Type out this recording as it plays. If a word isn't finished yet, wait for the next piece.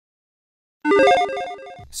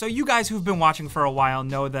So you guys who've been watching for a while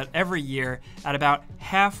know that every year, at about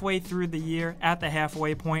halfway through the year, at the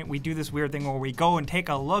halfway point, we do this weird thing where we go and take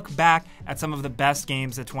a look back at some of the best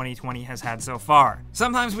games that 2020 has had so far.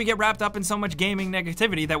 Sometimes we get wrapped up in so much gaming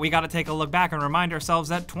negativity that we gotta take a look back and remind ourselves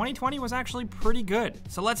that 2020 was actually pretty good.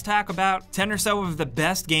 So let's talk about 10 or so of the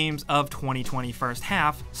best games of 2020 first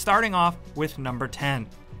half, starting off with number 10.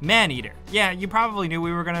 Maneater. Yeah, you probably knew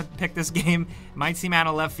we were gonna pick this game. It might seem out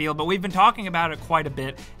of left field, but we've been talking about it quite a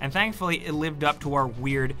bit, and thankfully it lived up to our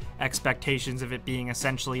weird expectations of it being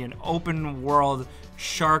essentially an open world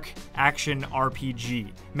shark action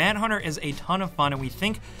RPG. Manhunter is a ton of fun, and we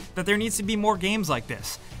think that there needs to be more games like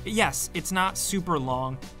this. Yes, it's not super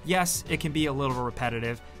long. Yes, it can be a little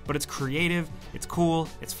repetitive, but it's creative, it's cool,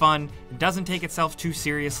 it's fun, it doesn't take itself too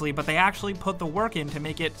seriously, but they actually put the work in to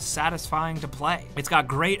make it satisfying to play. It's got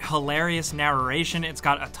great, hilarious narration, it's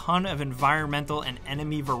got a ton of environmental and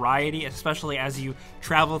enemy variety, especially as you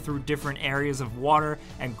travel through different areas of water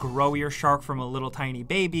and grow your shark from a little tiny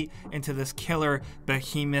baby into this killer,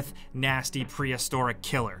 behemoth, nasty, prehistoric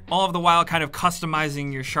killer. All of the while kind of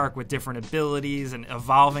customizing your shark with different abilities and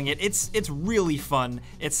evolving it. It's really fun.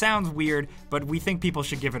 It sounds weird, but we think people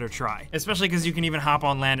should give it a try, especially because you can even hop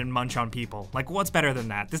on land and munch on people. Like, what's better than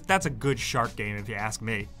that? That's a good shark game if you ask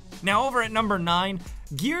me. Now over at number 9,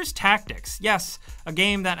 Gears Tactics. Yes, a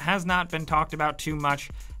game that has not been talked about too much,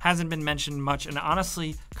 hasn't been mentioned much, and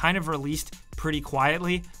honestly kind of released pretty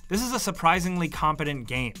quietly. This is a surprisingly competent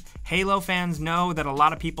game. Halo fans know that a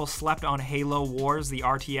lot of people slept on Halo Wars, the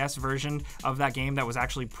RTS version of that game that was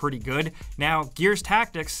actually pretty good. Now, Gears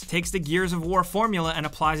Tactics takes the Gears of War formula and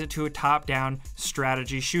applies it to a top-down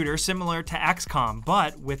strategy shooter similar to XCOM,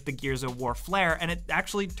 but with the Gears of War flair, and it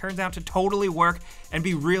actually turns out to totally work and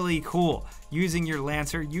be really cool. Using your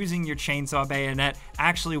Lancer, using your chainsaw bayonet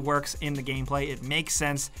actually works in the gameplay. It makes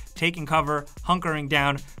sense. Taking cover, hunkering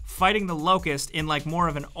down, fighting the Locust in like more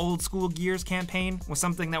of an old school Gears campaign was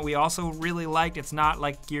something that we also really liked. It's not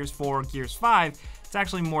like Gears 4 or Gears 5. It's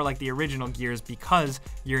actually more like the original Gears because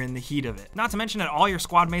you're in the heat of it. Not to mention that all your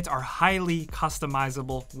squad mates are highly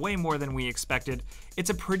customizable, way more than we expected. It's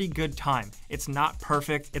a pretty good time. It's not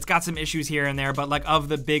perfect. It's got some issues here and there, but like of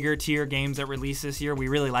the bigger tier games that released this year, we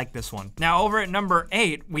really like this one. Now over at number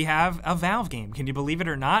 8, we have a Valve game. Can you believe it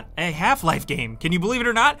or not? A Half-Life game. Can you believe it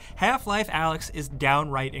or not? Half-Life Alyx is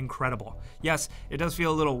downright incredible. Yes, it does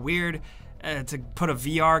feel a little weird to put a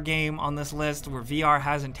VR game on this list where VR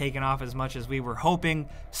hasn't taken off as much as we were hoping.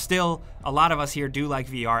 Still, a lot of us here do like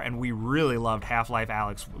VR, and we really loved Half-Life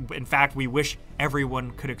Alyx. In fact, we wish everyone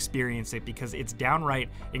could experience it because it's downright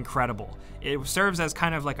incredible. It serves as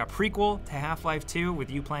kind of like a prequel to Half-Life 2 with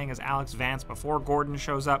you playing as Alyx Vance before Gordon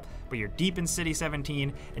shows up, but you're deep in City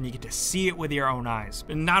 17 and you get to see it with your own eyes.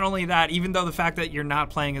 And not only that, even though the fact that you're not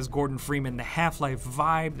playing as Gordon Freeman, the Half-Life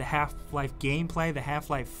vibe, the Half-Life gameplay, the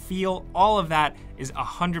Half-Life feel, all of that is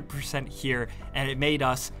 100% here, and it made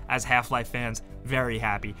us as Half-Life fans very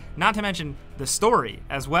happy. Not to mention the story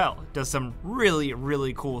as well does some really,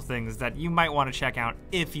 really cool things that you might want to check out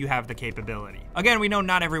if you have the capability. Again, we know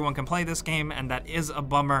not everyone can play this game, and that is a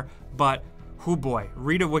bummer, but oh boy,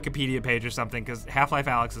 read a Wikipedia page or something because Half-Life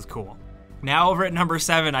Alyx is cool. Now over at number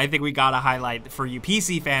 7, I think we gotta highlight for you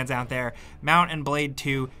PC fans out there, Mount & Blade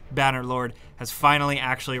 2 Bannerlord has finally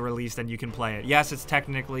actually released and you can play it. Yes, it's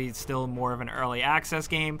technically still more of an early access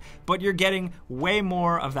game, but you're getting way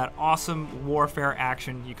more of that awesome warfare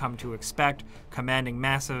action you come to expect, commanding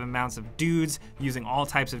massive amounts of dudes, using all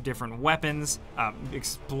types of different weapons,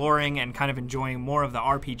 exploring and kind of enjoying more of the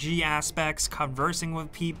RPG aspects, conversing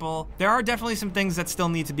with people. There are definitely some things that still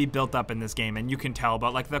need to be built up in this game, and you can tell,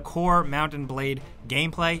 but like the core Mount & Blade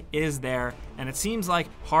gameplay is there, and it seems like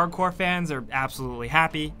hardcore fans are absolutely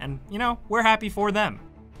happy, and you know, we're happy for them.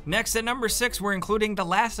 Next at number 6, we're including The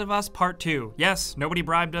Last of Us Part 2. Yes, nobody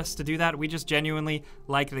bribed us to do that, we just genuinely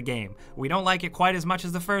like the game. We don't like it quite as much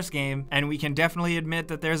as the first game, and we can definitely admit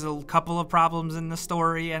that there's a couple of problems in the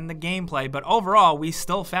story and the gameplay, but overall, we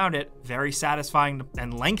still found it very satisfying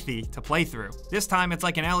and lengthy to play through. This time, it's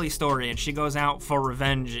like an Ellie story, and she goes out for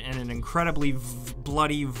revenge in an incredibly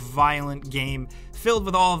bloody, violent game filled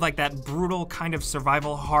with all of like that brutal kind of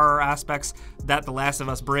survival horror aspects that The Last of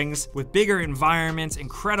Us brings, with bigger environments,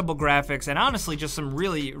 incredible graphics, and honestly just some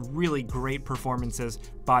really, really great performances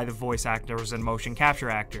by the voice actors and motion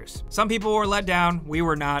capture actors. Some people were let down, we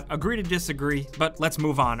were not. Agree to disagree, but let's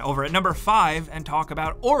move on. Over at number 5 and talk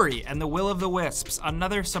about Ori and the Will of the Wisps,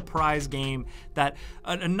 another surprise game that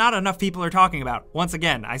not enough people are talking about. Once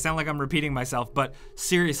again, I sound like I'm repeating myself, but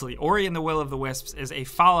seriously, Ori and the Will of the Wisps is a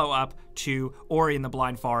follow-up to Ori and the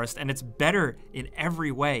Blind Forest, and it's better in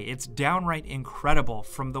every way. It's downright incredible,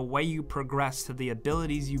 from the way you progress to the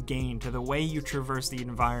abilities abilities you gain, to the way you traverse the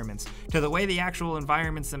environments, to the way the actual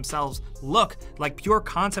environments themselves look like pure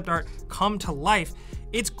concept art come to life.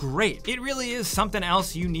 It's great. It really is something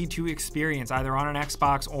else you need to experience, either on an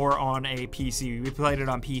Xbox or on a PC. We played it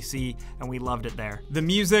on PC and we loved it there. The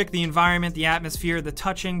music, the environment, the atmosphere, the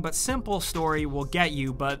touching but simple story will get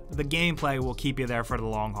you, but the gameplay will keep you there for the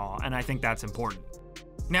long haul, and I think that's important.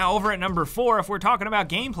 Now, over at number 4, if we're talking about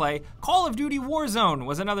gameplay, Call of Duty Warzone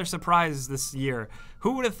was another surprise this year.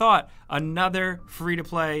 Who would have thought another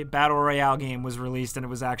free-to-play Battle Royale game was released and it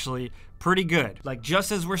was actually pretty good? Like,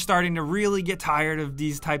 just as we're starting to really get tired of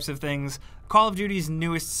these types of things, Call of Duty's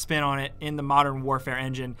newest spin on it in the Modern Warfare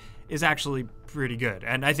engine is actually pretty good.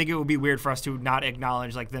 And I think it would be weird for us to not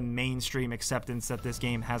acknowledge like the mainstream acceptance that this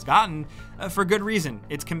game has gotten for good reason.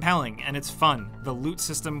 It's compelling and it's fun. The loot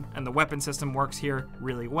system and the weapon system works here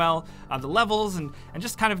really well. The levels and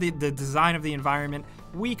just kind of the design of the environment,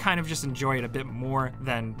 we kind of just enjoy it a bit more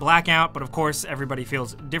than Blackout, but of course everybody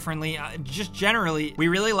feels differently. Just generally, we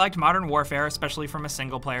really liked Modern Warfare, especially from a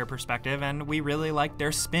single player perspective, and we really liked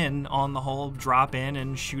their spin on the whole drop in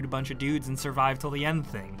and shoot a bunch of dudes and survive till the end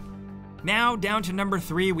thing. Now, down to number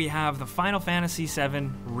 3, we have the Final Fantasy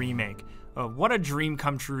VII Remake. What a dream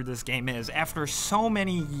come true this game is. After so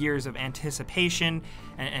many years of anticipation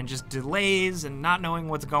and just delays and not knowing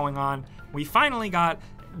what's going on, we finally got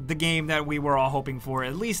the game that we were all hoping for,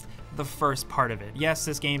 at least the first part of it. Yes,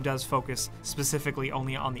 this game does focus specifically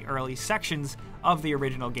only on the early sections of the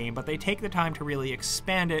original game, but they take the time to really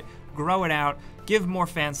expand it, grow it out, give more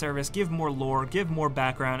fan service, give more lore, give more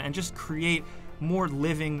background, and just create more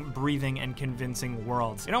living, breathing, and convincing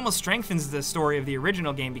worlds. It almost strengthens the story of the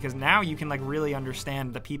original game because now you can like really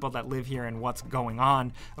understand the people that live here and what's going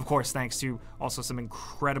on. Of course, thanks to also some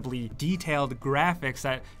incredibly detailed graphics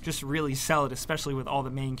that just really sell it, especially with all the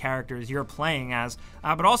main characters you're playing as,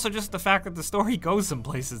 but also just the fact that the story goes some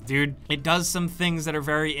places, dude. It does some things that are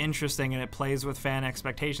very interesting and it plays with fan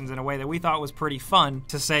expectations in a way that we thought was pretty fun,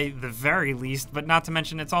 to say the very least, but not to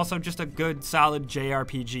mention it's also just a good, solid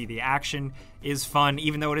JRPG. The action is fun,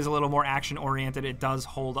 even though it is a little more action-oriented, it does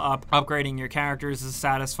hold up. Upgrading your characters is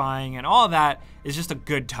satisfying, and all of that is just a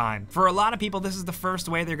good time. For a lot of people, this is the first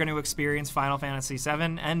way they're going to experience Final Fantasy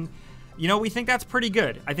VII, and you know, we think that's pretty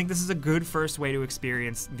good. I think this is a good first way to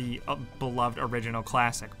experience the beloved original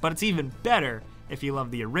classic, but it's even better if you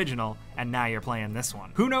love the original and now you're playing this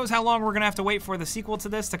one. Who knows how long we're gonna have to wait for the sequel to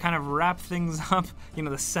this to kind of wrap things up, you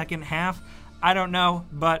know, the second half? I don't know,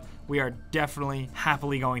 but we are definitely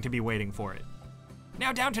happily going to be waiting for it.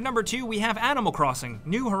 Now down to number 2, we have Animal Crossing: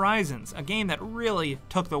 New Horizons, a game that really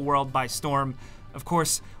took the world by storm. Of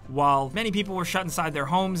course, while many people were shut inside their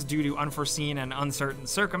homes due to unforeseen and uncertain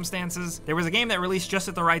circumstances, there was a game that released just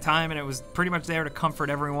at the right time, and it was pretty much there to comfort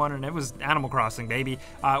everyone, and it was Animal Crossing, baby,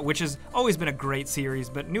 which has always been a great series,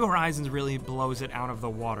 but New Horizons really blows it out of the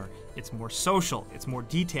water. It's more social, it's more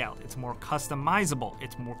detailed, it's more customizable,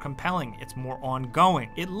 it's more compelling, it's more ongoing.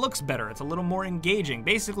 It looks better, it's a little more engaging.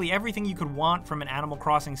 Basically everything you could want from an Animal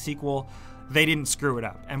Crossing sequel. They didn't screw it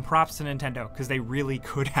up, and props to Nintendo, because they really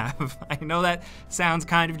could have. I know that sounds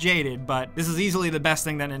kind of jaded, but this is easily the best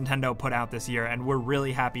thing that Nintendo put out this year, and we're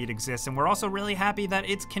really happy it exists, and we're also really happy that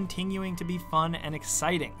it's continuing to be fun and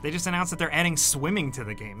exciting. They just announced that they're adding swimming to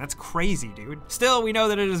the game. That's crazy, dude. Still, we know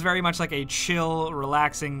that it is very much like a chill,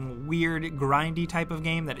 relaxing, weird, grindy type of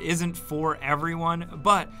game that isn't for everyone,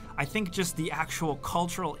 but I think just the actual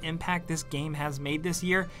cultural impact this game has made this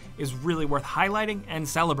year is really worth highlighting and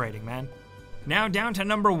celebrating, man. Now down to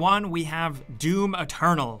number 1, we have Doom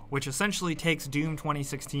Eternal, which essentially takes Doom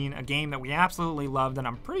 2016, a game that we absolutely loved, and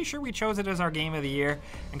I'm pretty sure we chose it as our game of the year,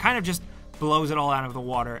 and kind of just blows it all out of the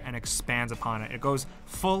water and expands upon it. It goes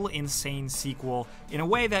full insane sequel in a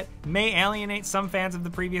way that may alienate some fans of the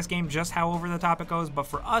previous game, just how over the top it goes, but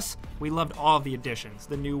for us, we loved all of the additions.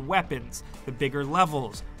 The new weapons, the bigger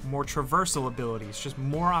levels, more traversal abilities, just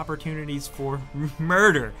more opportunities for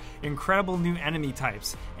murder, incredible new enemy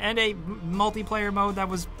types, and a multiplayer mode that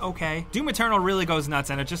was okay. Doom Eternal really goes nuts,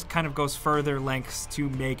 and it just kind of goes further lengths to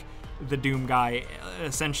make the Doom guy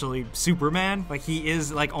essentially Superman. Like, he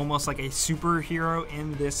is like almost like a superhero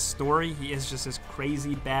in this story. He is just this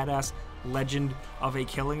crazy badass legend of a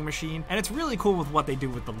killing machine, and it's really cool with what they do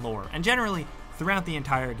with the lore, and generally throughout the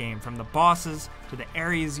entire game, from the bosses to the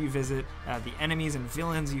areas you visit, the enemies and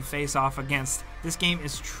villains you face off against. This game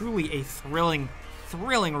is truly a thrilling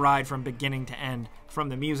ride from beginning to end, from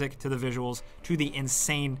the music to the visuals to the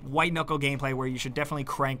insane white knuckle gameplay, where you should definitely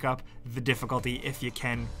crank up the difficulty if you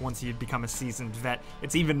can. Once you become a seasoned vet,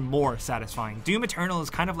 it's even more satisfying. Doom Eternal is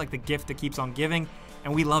kind of like the gift that keeps on giving,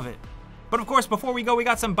 and we love it. But of course, before we go, we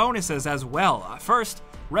got some bonuses as well. First,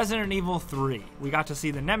 Resident Evil 3. We got to see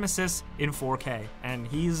the Nemesis in 4K, and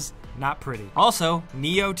he's not pretty. Also,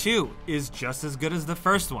 Nioh 2 is just as good as the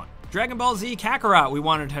first one. Dragon Ball Z Kakarot we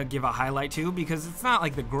wanted to give a highlight to because it's not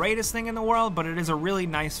like the greatest thing in the world, but it is a really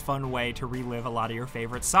nice, fun way to relive a lot of your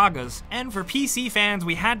favorite sagas. And for PC fans,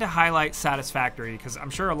 we had to highlight Satisfactory because I'm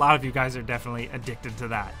sure a lot of you guys are definitely addicted to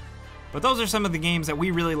that. But those are some of the games that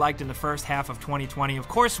we really liked in the first half of 2020. Of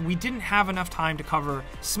course, we didn't have enough time to cover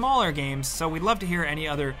smaller games, so we'd love to hear any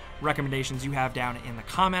other recommendations you have down in the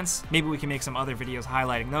comments. Maybe we can make some other videos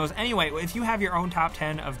highlighting those. Anyway, if you have your own top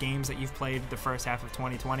 10 of games that you've played the first half of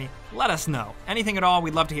 2020, let us know. Anything at all,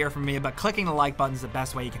 we'd love to hear from you, but clicking the like button is the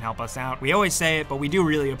best way you can help us out. We always say it, but we do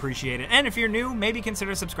really appreciate it. And if you're new, maybe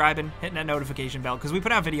consider subscribing, hitting that notification bell, because we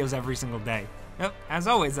put out videos every single day. Yep, as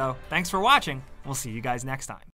always though, thanks for watching. We'll see you guys next time.